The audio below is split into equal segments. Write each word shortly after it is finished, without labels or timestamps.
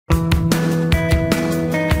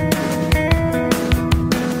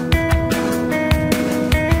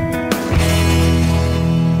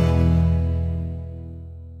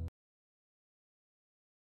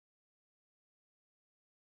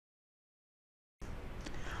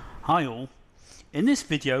Hi all, in this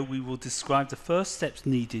video we will describe the first steps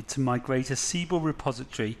needed to migrate a Siebel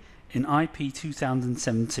repository in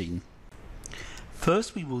IP2017.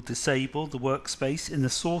 First we will disable the workspace in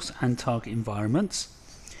the source and target environments.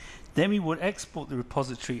 Then we will export the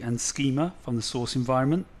repository and schema from the source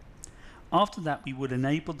environment. After that we will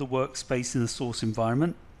enable the workspace in the source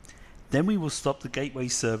environment. Then we will stop the gateway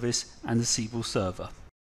service and the Siebel server.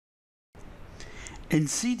 In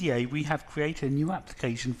CDA we have created a new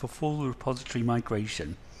application for full repository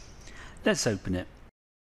migration. Let's open it.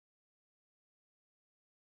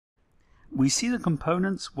 We see the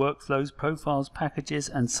components, workflows, profiles, packages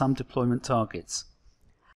and some deployment targets.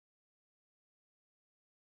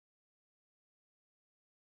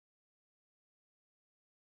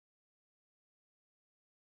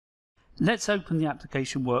 Let's open the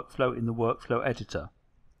application workflow in the workflow editor.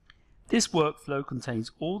 This workflow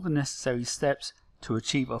contains all the necessary steps to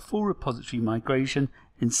achieve a full repository migration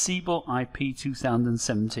in Siebel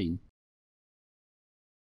IP2017.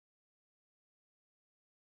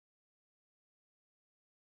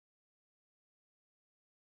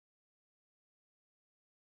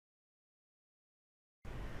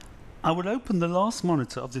 I will open the last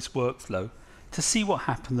monitor of this workflow to see what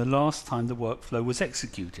happened the last time the workflow was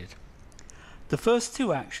executed. The first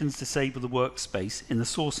two actions disable the workspace in the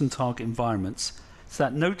source and target environments so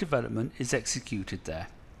that no development is executed there.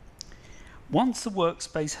 Once the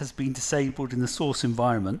workspace has been disabled in the source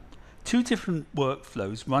environment, two different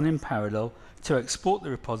workflows run in parallel to export the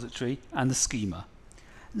repository and the schema.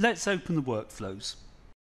 Let's open the workflows.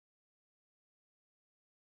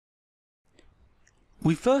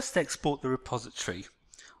 We first export the repository.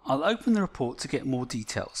 I'll open the report to get more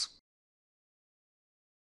details.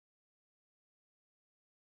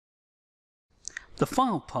 The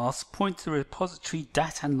file paths point to the repository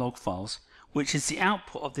dat and log files, which is the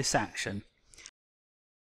output of this action.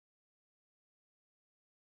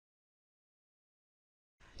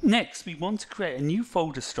 Next, we want to create a new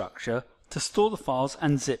folder structure to store the files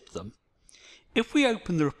and zip them. If we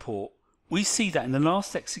open the report, we see that in the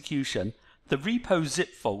last execution, the repo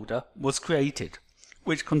zip folder was created,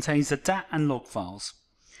 which contains the dat and log files.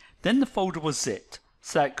 Then the folder was zipped,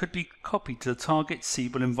 so that it could be copied to the target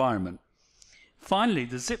Siebel environment. Finally,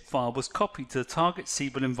 the zip file was copied to the target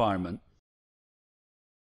Siebel environment.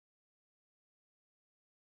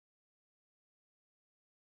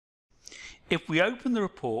 If we open the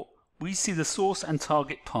report, we see the source and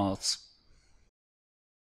target paths.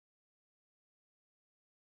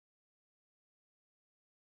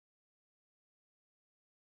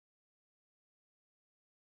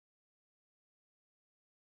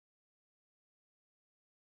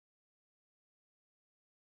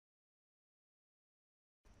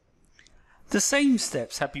 The same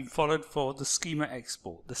steps have been followed for the schema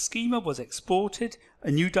export. The schema was exported,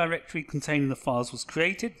 a new directory containing the files was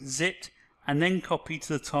created, zipped, and then copied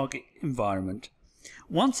to the target environment.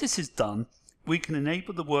 Once this is done, we can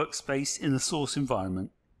enable the workspace in the source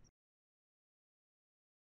environment.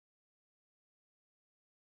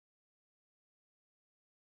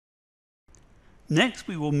 Next,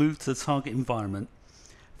 we will move to the target environment.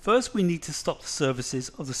 First, we need to stop the services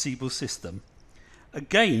of the Siebel system.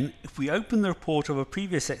 Again, if we open the report of a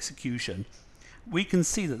previous execution, we can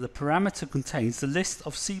see that the parameter contains the list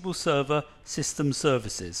of Siebel server system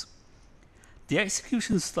services. The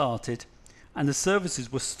execution started and the services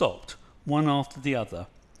were stopped one after the other.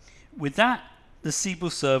 With that, the Siebel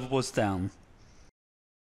server was down.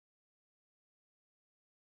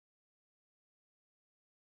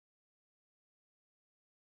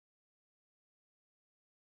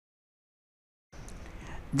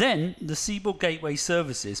 Then the Siebel gateway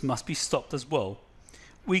services must be stopped as well.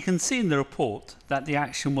 We can see in the report that the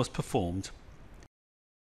action was performed.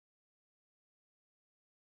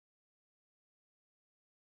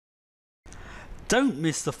 Don't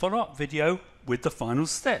miss the follow-up video with the final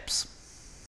steps.